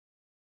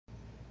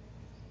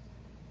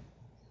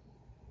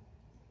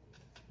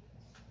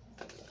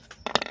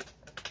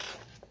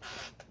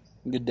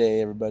Good day,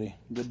 everybody.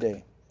 Good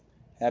day.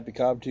 Happy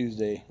Cob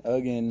Tuesday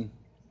again.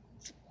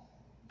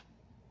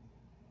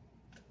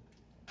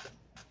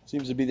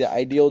 Seems to be the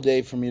ideal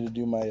day for me to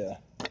do my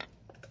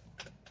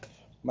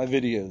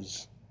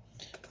videos.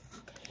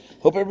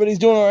 Hope everybody's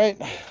doing all right.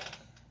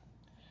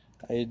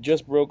 I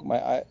just broke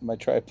my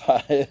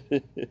tripod,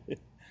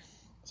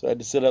 so I had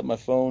to set up my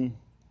phone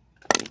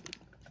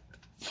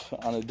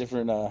on a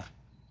different. Well,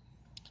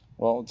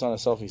 it's on a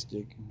selfie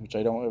stick, which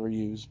I don't ever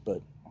use, but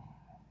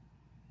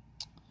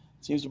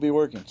it seems to be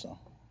working. So,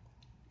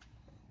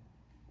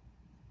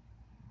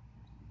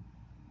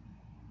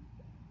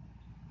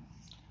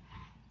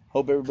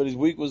 hope everybody's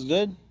week was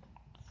good.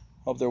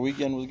 Hope their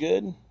weekend was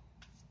good.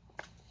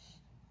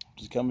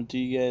 Just coming to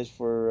you guys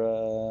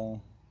for,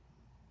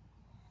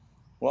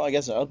 well, I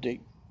guess an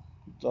update.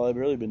 That's all I've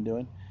really been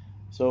doing.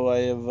 So I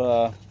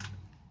have.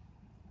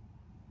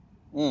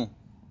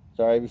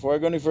 Sorry, before I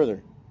go any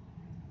further,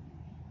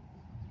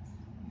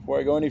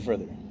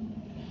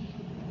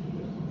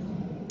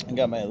 I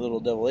got my little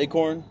devil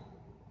acorn.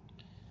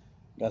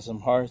 Got some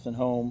Hearth and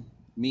Home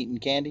meat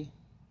and candy.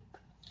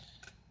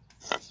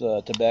 It's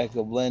a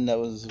tobacco blend that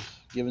was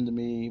given to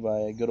me by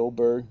a good old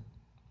bird.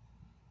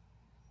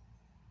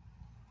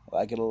 I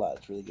like it a lot.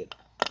 It's really good.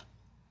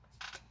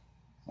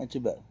 Not too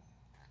bad.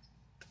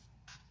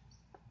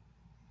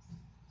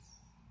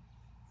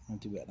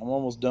 Not too bad. I'm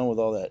almost done with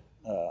all that,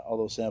 all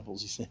those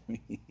samples you sent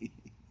me.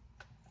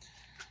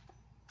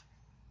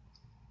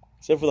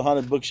 Except for the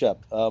haunted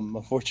bookshop.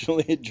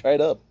 Unfortunately, it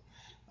dried up.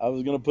 I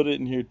was gonna put it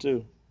in here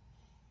too.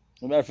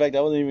 As a matter of fact,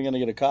 I wasn't even gonna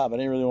get a cob. I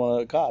didn't really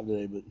want a cob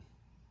today, but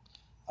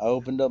I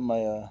opened up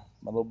my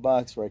little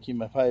box where I keep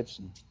my pipes,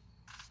 and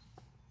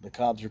the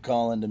cobs were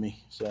calling to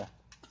me. So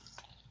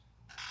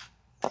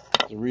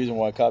there's a reason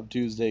why Cob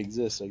Tuesday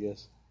exists, I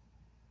guess.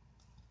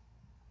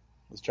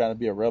 I was trying to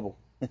be a rebel.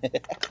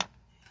 Good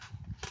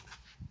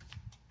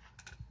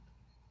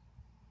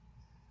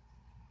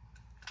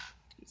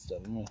stuff.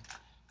 I'm gonna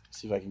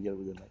see if I can get it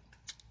with a good light.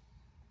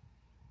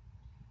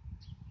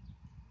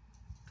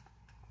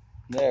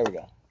 There we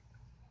go.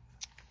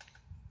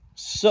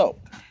 So,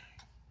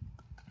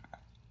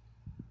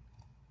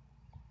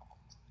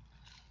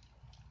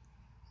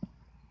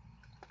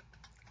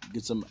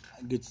 get some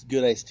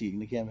good iced tea.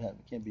 You can't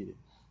beat it.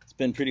 It's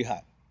been pretty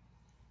hot.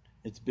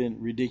 It's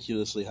been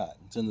ridiculously hot.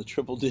 It's in the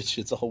triple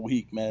digits all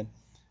week, man.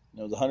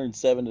 It was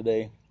 107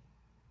 today.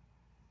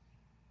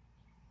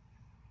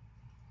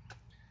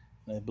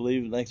 And I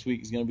believe next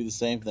week is going to be the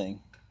same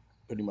thing,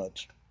 pretty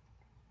much.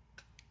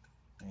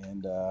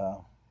 And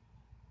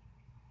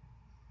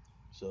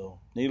so,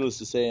 needless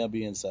to say, I'll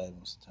be inside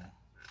most of the time.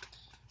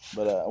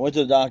 But I went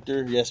to the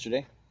doctor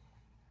yesterday,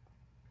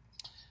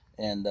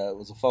 and it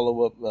was a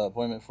follow-up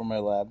appointment for my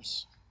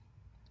labs,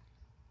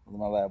 with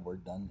my lab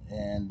work done,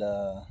 and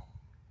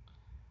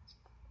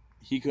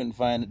he couldn't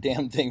find a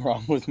damn thing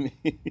wrong with me.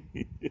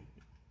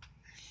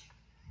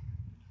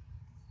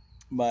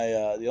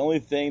 The only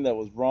thing that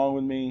was wrong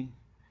with me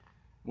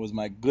was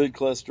my good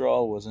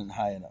cholesterol wasn't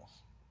high enough.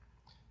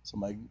 So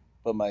my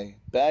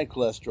bad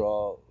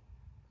cholesterol,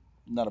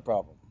 not a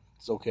problem.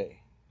 It's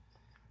okay.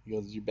 He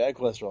goes, your bad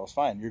cholesterol is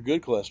fine. Your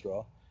good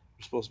cholesterol,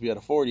 you're supposed to be at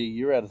a 40.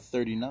 You're at a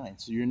 39.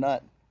 So you're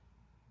not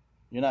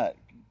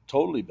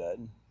totally bad.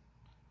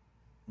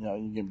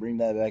 You can bring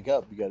that back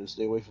up. You got to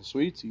stay away from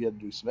sweets. You got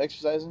to do some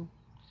exercising,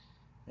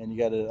 and you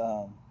got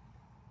to,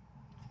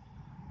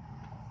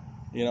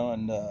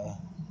 and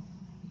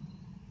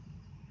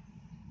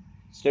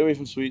stay away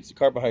from sweets.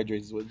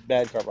 Carbohydrates,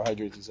 bad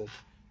carbohydrates. He said,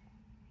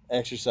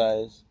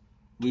 exercise,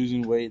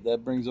 losing weight.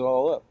 That brings it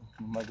all up.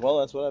 I'm like, well,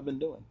 that's what I've been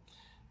doing.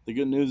 The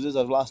good news is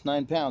I've lost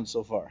 9 pounds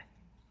so far.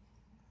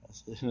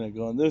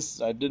 Going this,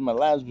 I did my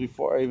labs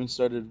before I even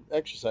started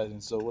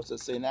exercising. So what's that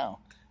say now?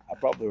 I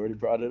probably already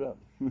brought it up.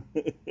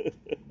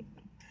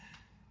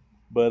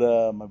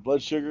 But my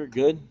blood sugar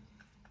good.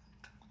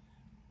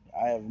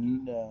 I have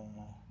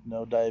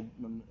no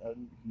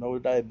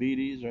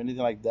diabetes or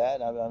anything like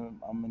that.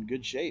 I'm in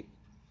good shape.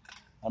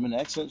 I'm in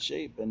excellent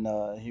shape. And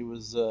he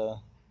was,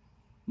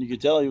 you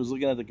could tell he was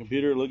looking at the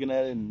computer, looking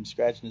at it, and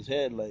scratching his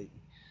head like,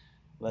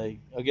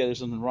 okay, there's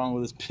something wrong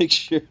with this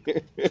picture.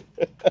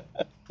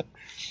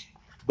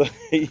 But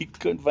he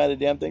couldn't find a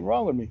damn thing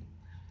wrong with me.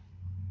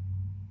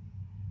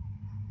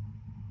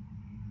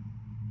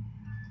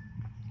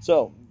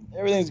 So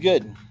everything's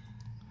good.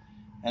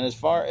 And as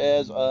far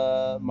as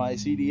my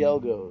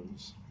CDL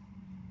goes,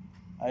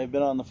 I have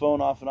been on the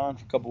phone off and on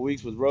for a couple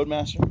weeks with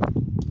Roadmaster,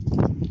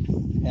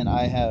 and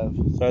I have.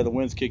 Sorry, the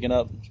wind's kicking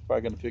up. It's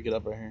probably going to pick it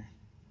up right here.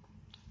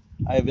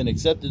 I have been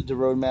accepted to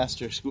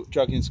Roadmaster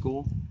trucking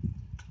school,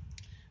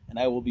 and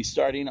I will be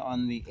starting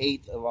on the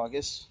 8th of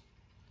August.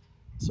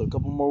 So a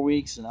couple more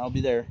weeks, and I'll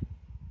be there.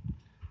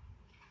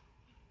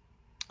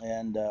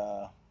 And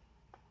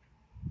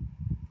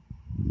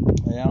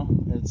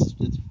it's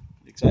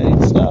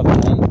exciting stuff,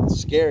 man.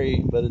 It's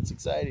scary, but it's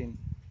exciting.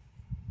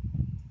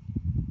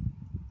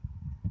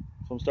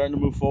 So I'm starting to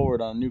move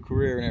forward on a new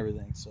career and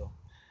everything. So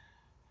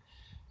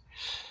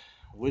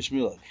wish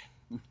me luck.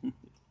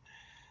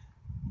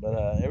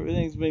 But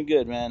everything's been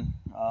good, man.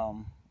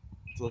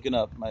 looking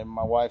up. My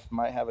wife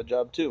might have a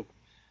job too.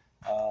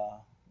 Uh,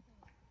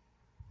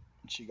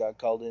 she got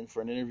called in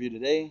for an interview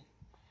today,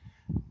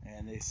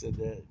 and they said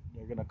that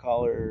they're gonna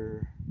call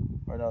her,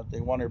 or no,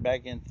 they want her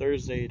back in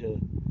Thursday to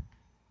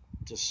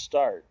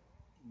start.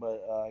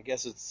 But I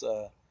guess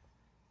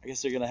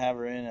they're gonna have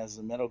her in as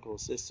a medical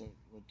assistant,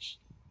 which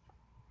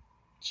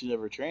she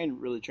never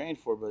really trained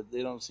for. But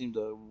they don't seem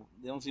to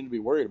be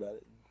worried about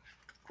it,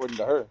 according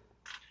to her.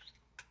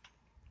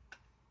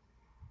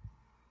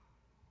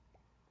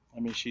 I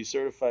mean, she's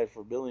certified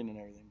for billing and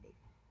everything,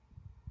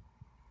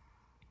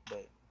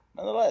 but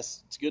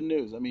nonetheless, it's good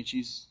news. I mean,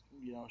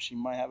 she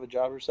might have a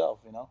job herself,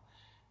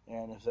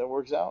 and if that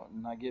works out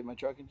and I get my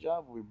trucking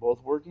job, we're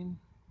both working,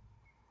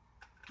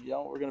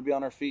 we're gonna be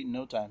on our feet in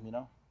no time,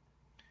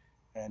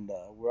 And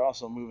we're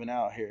also moving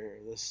out here,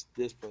 this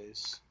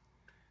place,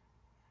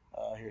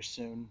 here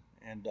soon,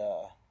 and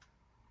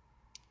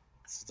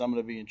since I'm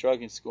gonna be in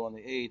trucking school on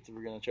the 8th,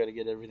 we're gonna try to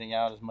get everything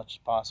out as much as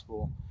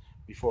possible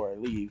before I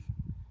leave,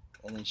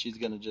 and then she's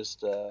gonna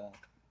just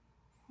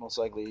most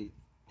likely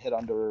head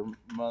onto her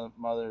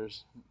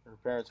her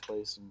parents'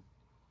 place,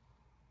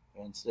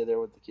 and stay there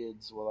with the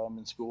kids while I'm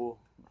in school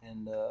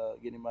and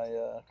getting my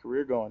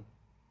career going.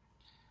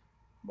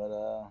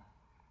 But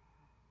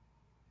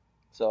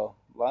so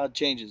a lot of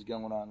changes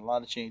going on, a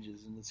lot of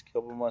changes, and this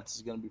couple of months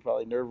is going to be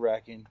probably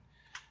nerve-wracking, to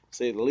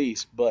say the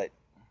least. But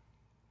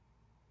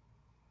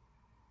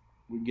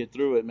we can get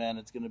through it, man.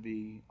 It's going to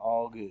be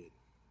all good,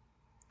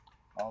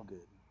 all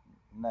good,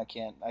 and I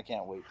can't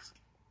wait.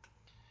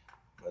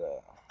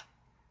 But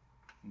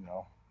you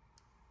know,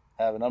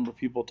 I have a number of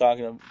people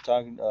talking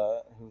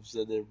who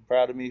said they're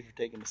proud of me for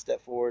taking a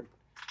step forward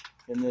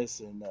in this,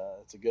 and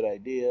it's a good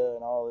idea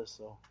and all this.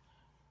 So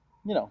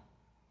you know,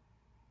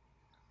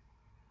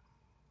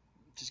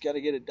 just got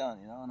to get it done,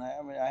 And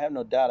I mean, I have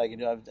no doubt I can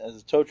do it. As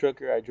a tow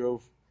trucker, I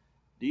drove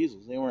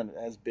diesels. They weren't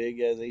as big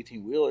as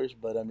 18 wheelers,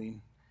 but I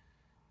mean,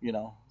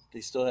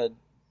 they still had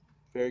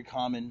very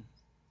common,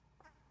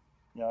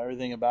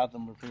 everything about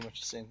them were pretty much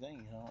the same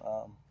thing,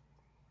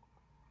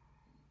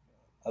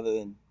 other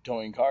than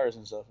towing cars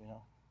and stuff,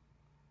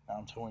 Now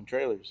I'm towing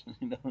trailers,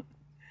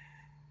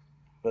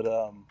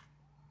 But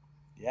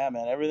yeah,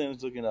 man,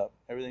 everything's looking up.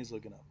 Everything's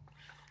looking up,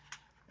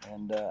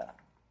 and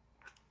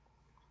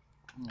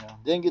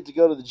didn't get to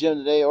go to the gym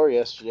today or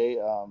yesterday.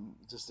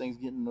 Just things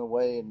getting in the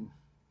way, and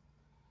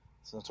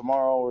so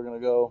tomorrow we're gonna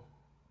go.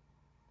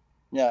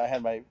 Yeah, I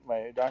had my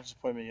doctor's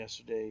appointment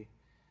yesterday,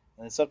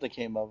 and then something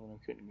came up and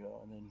I couldn't go.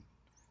 And then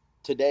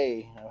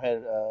today I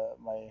had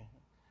my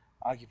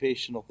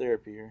occupational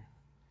therapy here.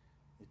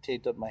 They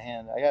taped up my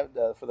hand. I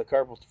got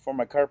for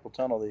my carpal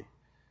tunnel.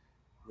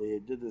 They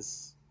did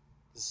this.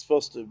 This is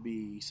supposed to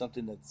be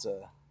something that's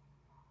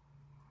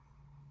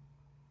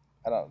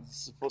I don't know. It's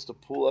supposed to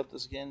pull up the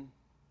skin,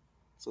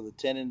 so the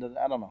tendon doesn't.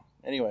 I don't know.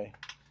 Anyway,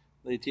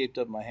 they taped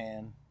up my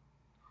hand.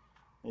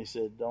 They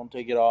said don't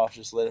take it off,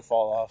 just let it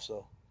fall off.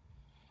 So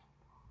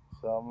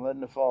I'm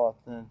letting it fall off.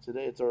 And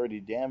today it's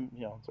already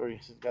it's already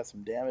got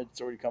some damage.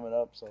 It's already coming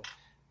up, so it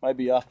might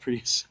be off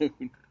pretty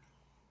soon.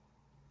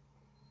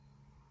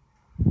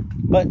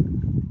 But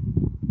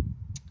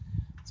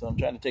so I'm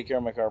trying to take care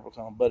of my carpal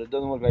tunnel. But it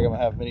doesn't look like I'm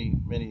gonna have many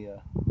meetings.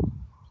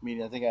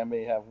 I think I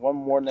may have one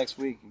more next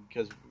week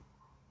because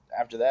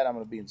after that I'm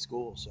gonna be in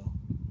school. So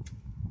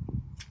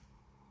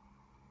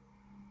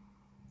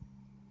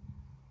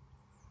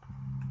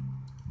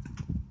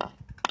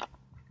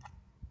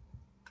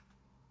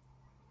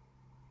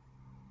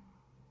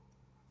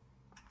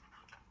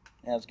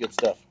yeah, that's good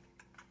stuff.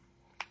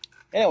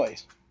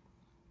 Anyways,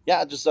 yeah,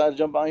 I just decided to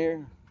jump on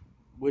here.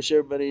 Wish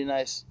everybody a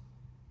nice,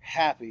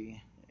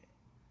 happy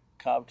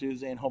Cob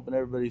Tuesday, and hoping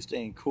everybody's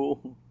staying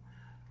cool.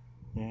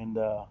 And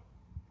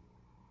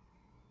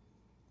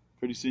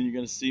pretty soon you're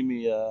gonna see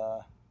me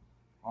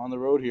on the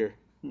road here.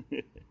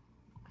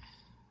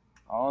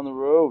 On the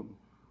road.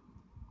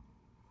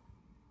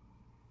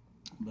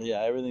 But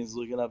yeah, everything's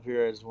looking up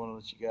here. I just want to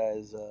let you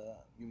guys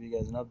give you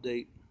guys an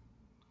update.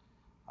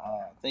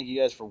 Thank you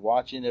guys for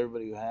watching.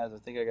 Everybody who has, I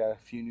think I got a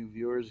few new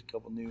viewers, a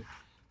couple new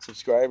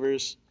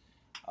subscribers.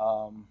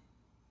 I'm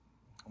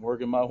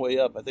working my way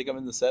up. I think I'm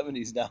in the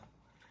 70s now.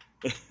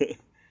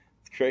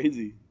 It's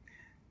crazy,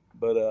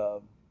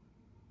 but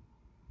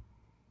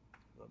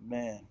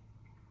man,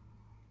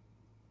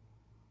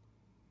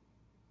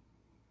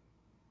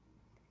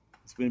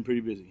 it's been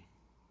pretty busy.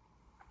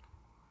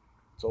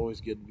 It's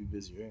always good to be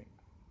busy, right?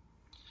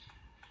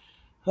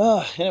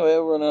 Anyway,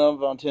 we're running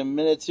up on 10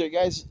 minutes here,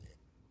 guys.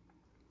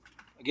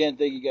 Again,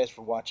 thank you guys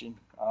for watching.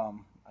 I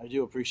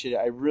do appreciate it.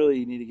 I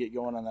really need to get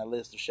going on that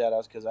list of shout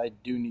outs because I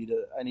do need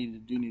to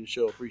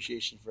show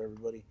appreciation for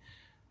everybody.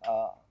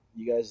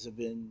 You guys have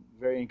been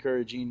very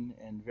encouraging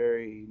and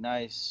very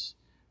nice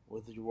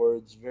with your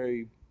words,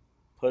 very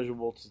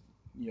pleasurable to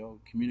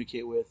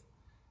communicate with,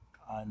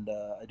 and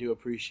I do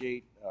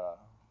appreciate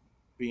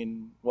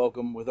being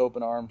welcome with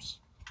open arms.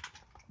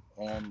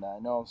 And I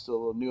know I'm still a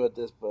little new at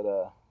this, but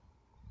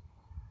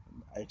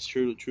I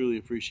truly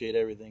appreciate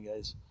everything,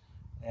 guys.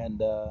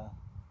 And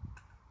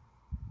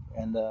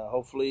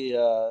hopefully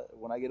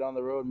when I get on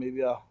the road,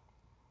 maybe I'll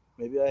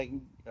maybe I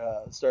can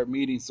start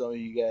meeting some of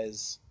you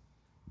guys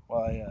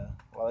while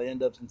I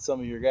end up in some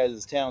of your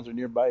guys' towns or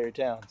nearby your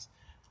towns.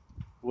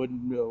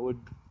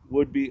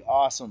 Would be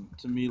awesome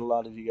to meet a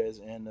lot of you guys,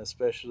 and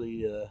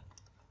especially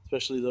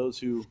those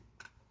who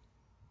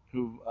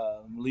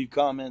leave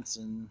comments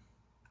and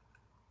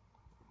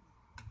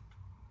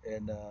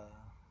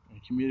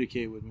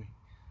communicate with me.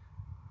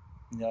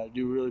 I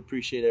do really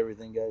appreciate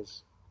everything,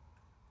 guys,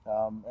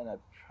 and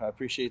I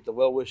appreciate the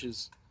well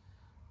wishes.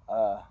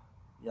 Uh,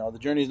 the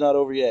journey's not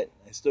over yet.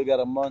 I still got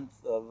a month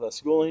of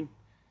schooling,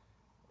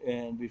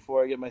 and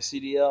before I get my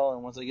CDL,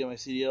 and once I get my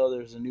CDL,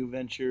 there's a new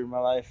venture in my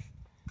life,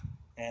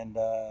 and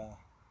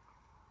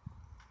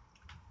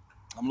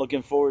I'm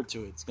looking forward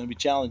to it. It's going to be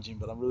challenging,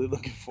 but I'm really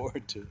looking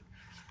forward to it.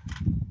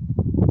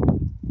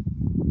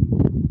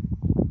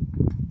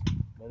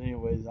 But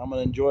anyways, I'm going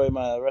to enjoy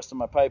my rest of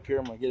my pipe here.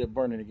 I'm going to get it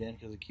burning again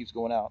because it keeps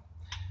going out,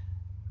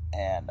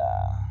 and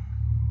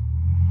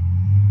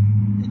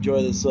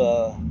enjoy this.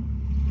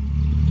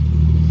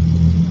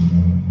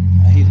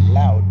 He's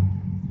loud.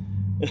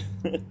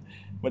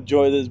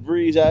 Enjoy this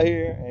breeze out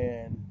here,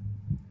 and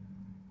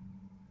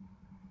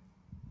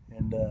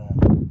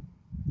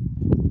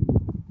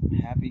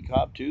happy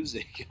Cob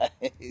Tuesday,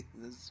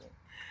 guys.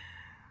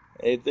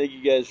 Hey, thank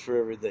you guys for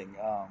everything.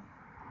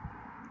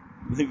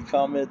 Leave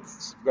comments,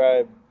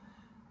 subscribe.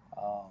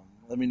 Um,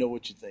 Let me know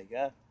what you think.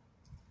 Huh?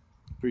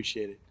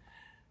 Appreciate it.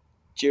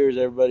 Cheers,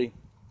 everybody.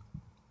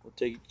 We'll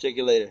take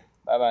you later.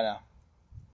 Bye bye now.